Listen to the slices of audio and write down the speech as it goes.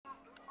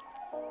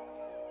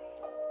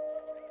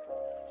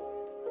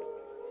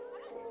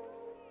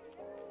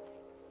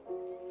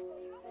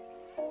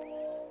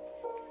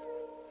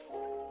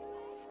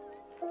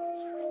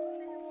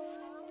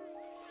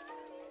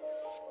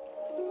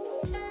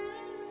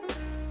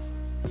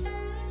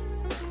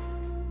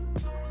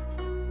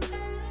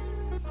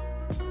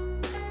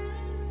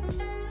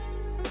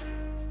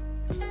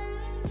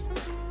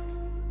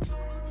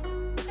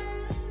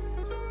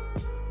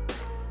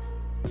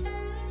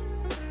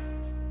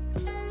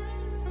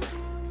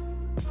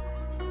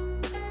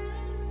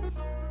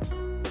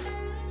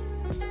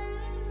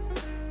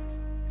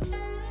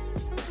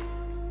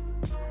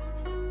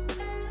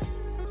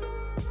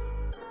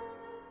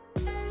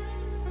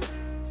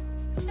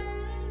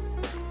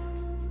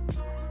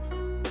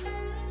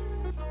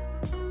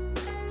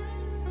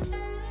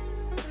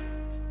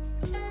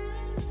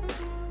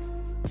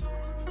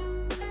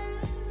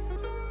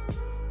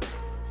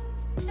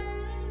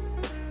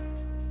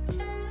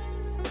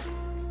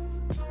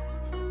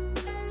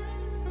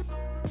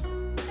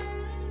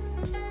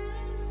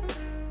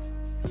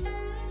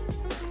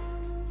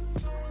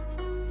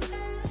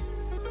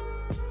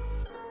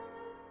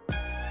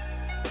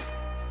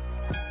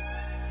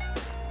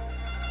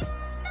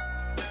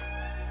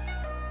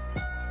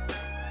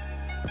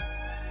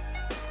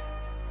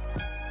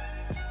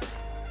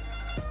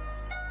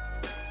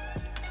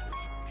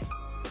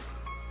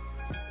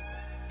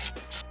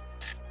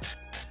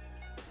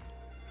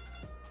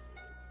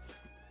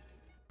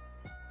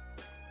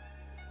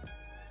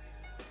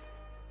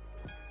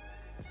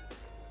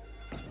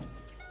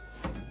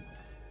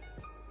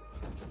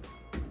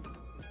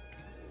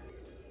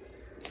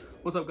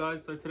What's up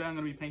guys? So today I'm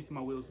going to be painting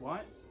my wheels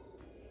white.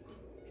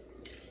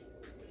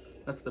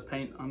 That's the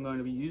paint I'm going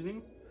to be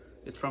using.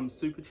 It's from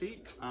Super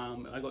Cheap.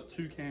 I got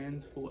 2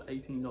 cans for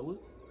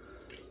 $18.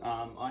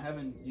 I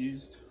haven't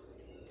used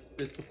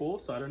this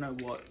before, so I don't know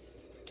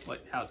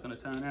how it's going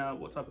to turn out,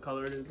 what type of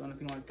color it is, or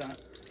anything like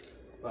that.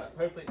 But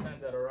hopefully it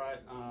turns out alright.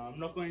 I'm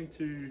not going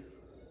to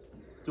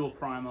do a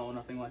primer or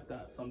nothing like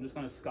that, so I'm just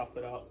going to scuff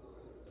it up.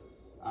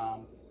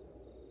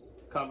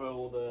 Cover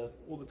all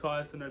the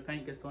tires so no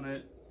paint gets on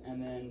it, and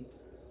then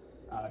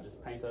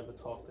just paint over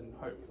top, and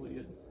hopefully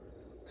it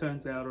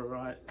turns out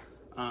alright.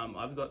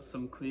 I've got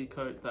some clear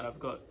coat that I've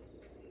got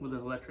with an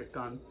electric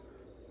gun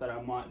that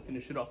I might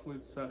finish it off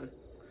with, so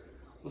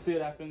we'll see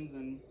what happens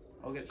and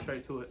I'll get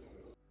straight to it.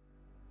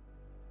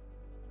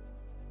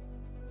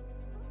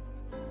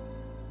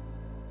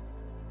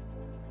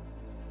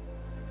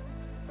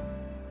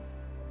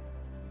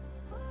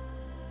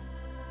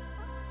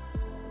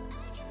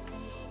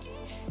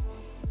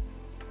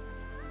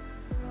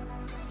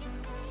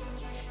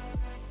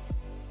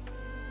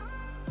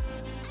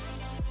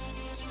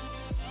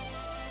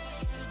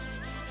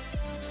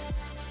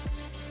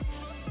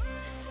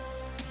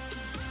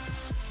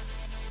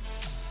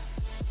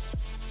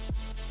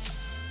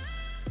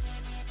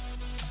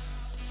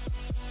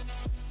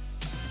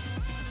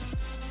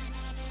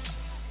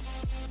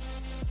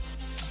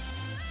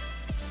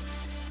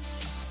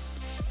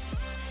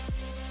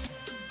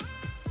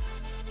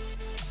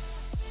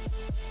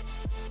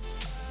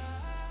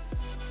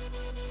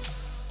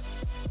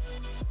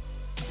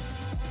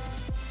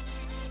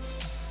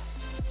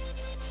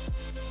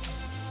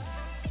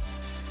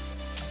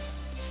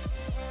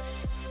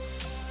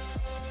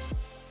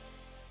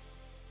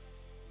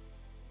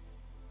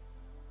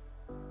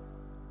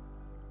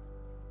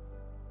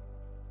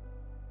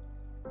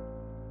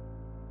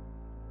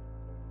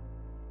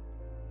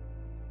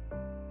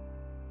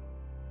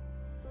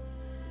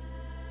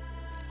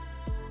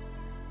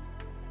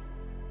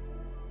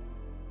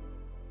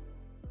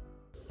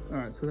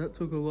 Alright, so that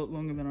took a lot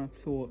longer than I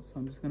thought, so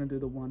I'm just going to do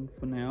the one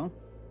for now.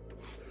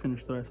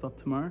 Finish the rest off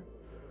tomorrow.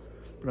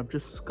 But I've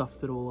just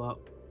scuffed it all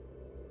up.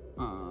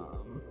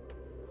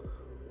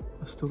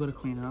 I've still got to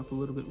clean it up a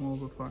little bit more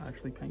before I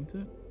actually paint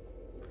it.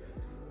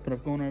 But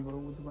I've gone over it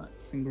with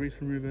wax and grease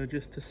remover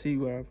just to see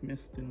where I've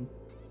missed, and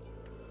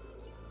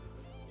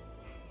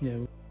yeah.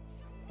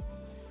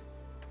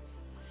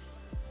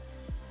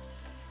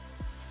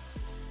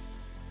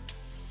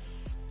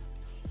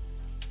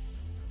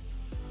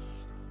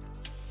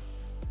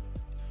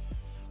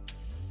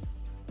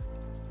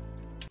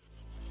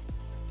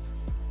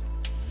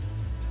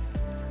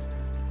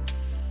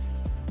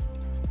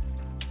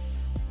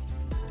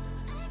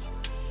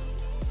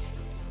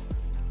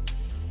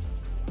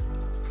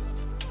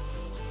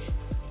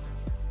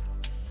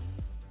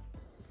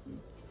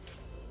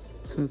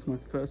 So this is my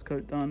first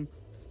coat done.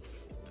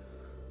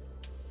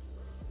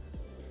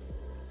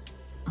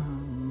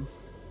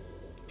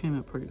 Came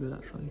out pretty good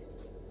actually.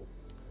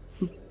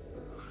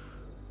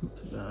 Not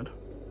too bad.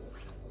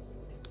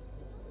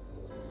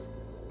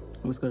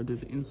 I just got to do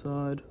the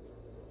inside,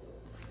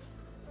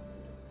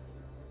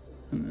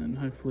 and then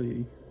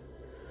hopefully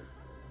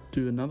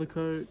do another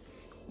coat,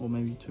 or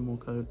maybe 2 more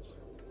coats.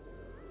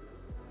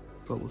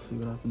 But we'll see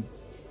what happens.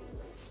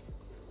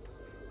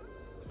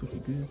 It's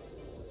looking good.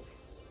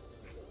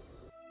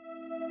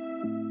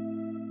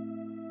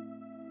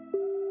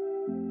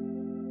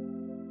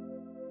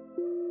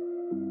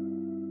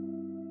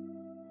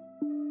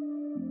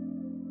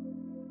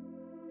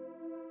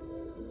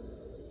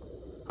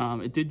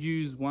 It did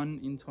use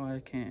 1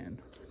 entire can,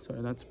 so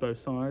that's both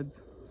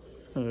sides.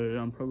 So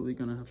I'm probably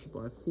gonna have to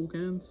buy 4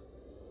 cans.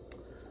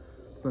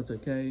 But that's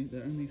okay.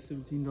 They're only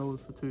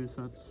 $17 for 2,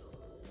 so it's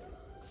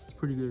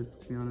pretty good,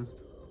 to be honest.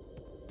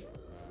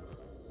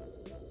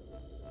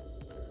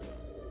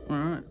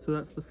 Alright, so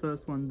that's the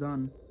first one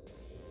done.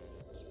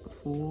 It's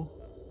before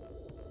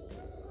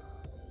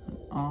and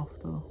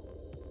after.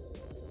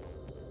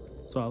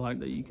 So I like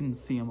that you can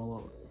see them a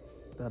lot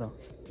better.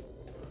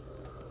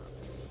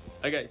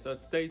 Okay, so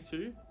it's day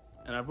 2,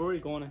 and I've already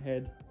gone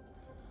ahead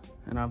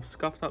and I've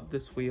scuffed up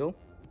this wheel.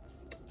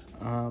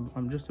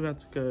 I'm just about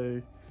to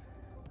go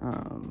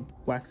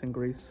wax and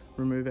grease,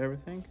 remove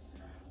everything,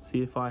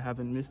 see if I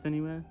haven't missed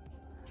anywhere.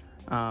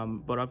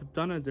 But I've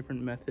done a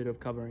different method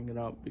of covering it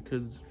up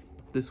because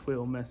this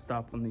wheel messed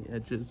up on the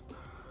edges.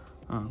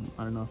 I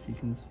don't know if you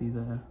can see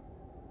there.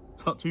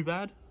 It's not too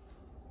bad,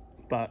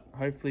 but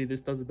hopefully this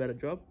does a better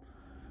job.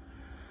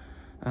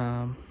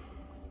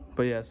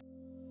 But yes.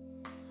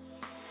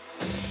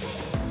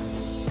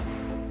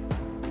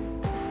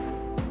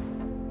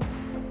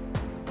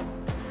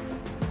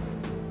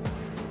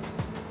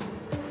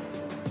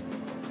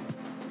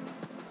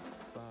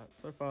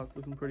 So far it's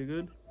looking pretty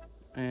good,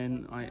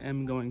 and I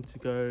am going to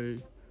go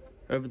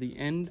over the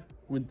end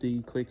with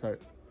the clear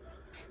coat,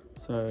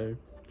 so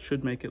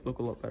should make it look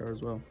a lot better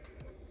as well.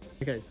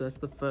 Okay, so that's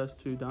the first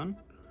 2 done.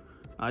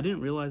 I didn't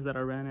realize that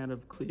I ran out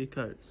of clear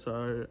coat,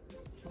 so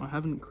I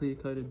haven't clear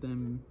coated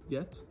them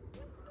yet.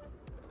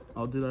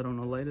 I'll do that on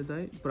a later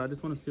date, but I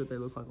just want to see what they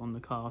look like on the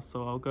car,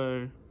 so I'll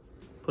go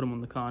put them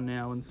on the car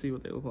now and see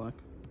what they look like.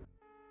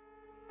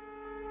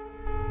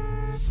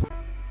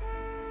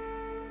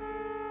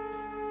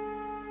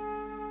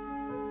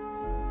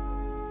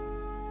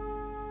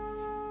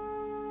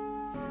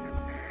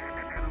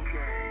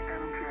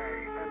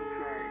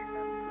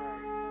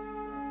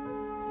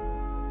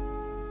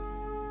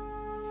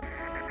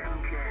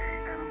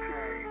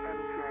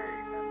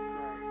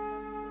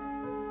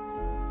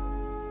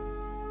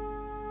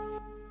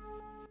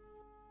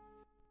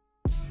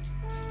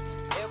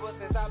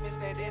 Since I've been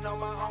standing on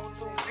my own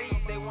 2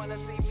 feet, they wanna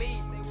see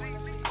me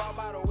fall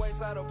by the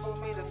wayside to put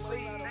me to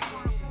sleep. I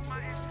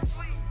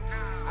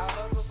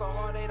hustle so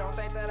hard they don't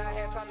think that I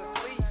had time to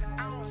sleep.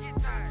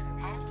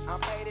 I'm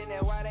paid in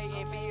that why they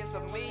envious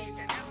of me.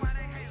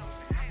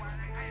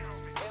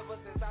 Ever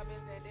since I've been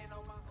standing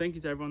on my own. Thank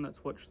you to everyone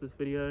that's watched this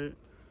video.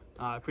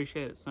 I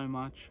appreciate it so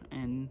much,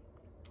 and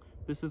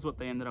this is what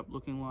they ended up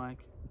looking like.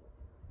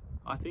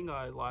 I think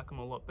I like them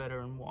a lot better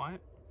in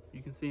white.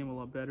 You can see them a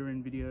lot better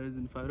in videos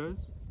and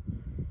photos.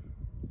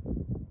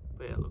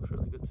 But yeah, it looks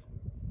really good.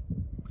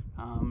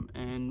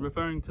 And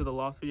referring to the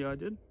last video I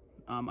did,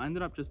 I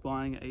ended up just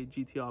buying a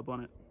GTR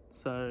bonnet.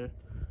 So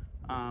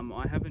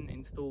I haven't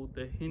installed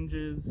the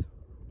hinges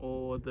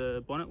or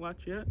the bonnet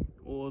latch yet,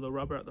 or the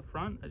rubber at the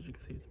front. As you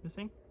can see, it's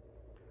missing.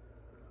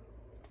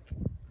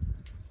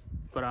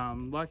 But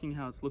I'm liking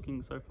how it's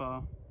looking so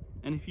far.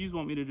 And if you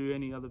want me to do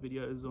any other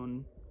videos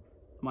on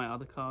my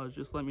other cars,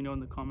 just let me know in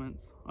the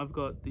comments. I've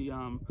got the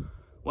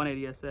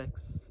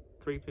 180SX,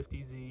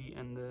 350Z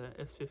and the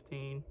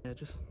S15. Yeah,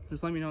 just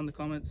let me know in the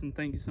comments, and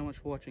thank you so much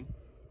for watching.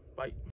 Bye.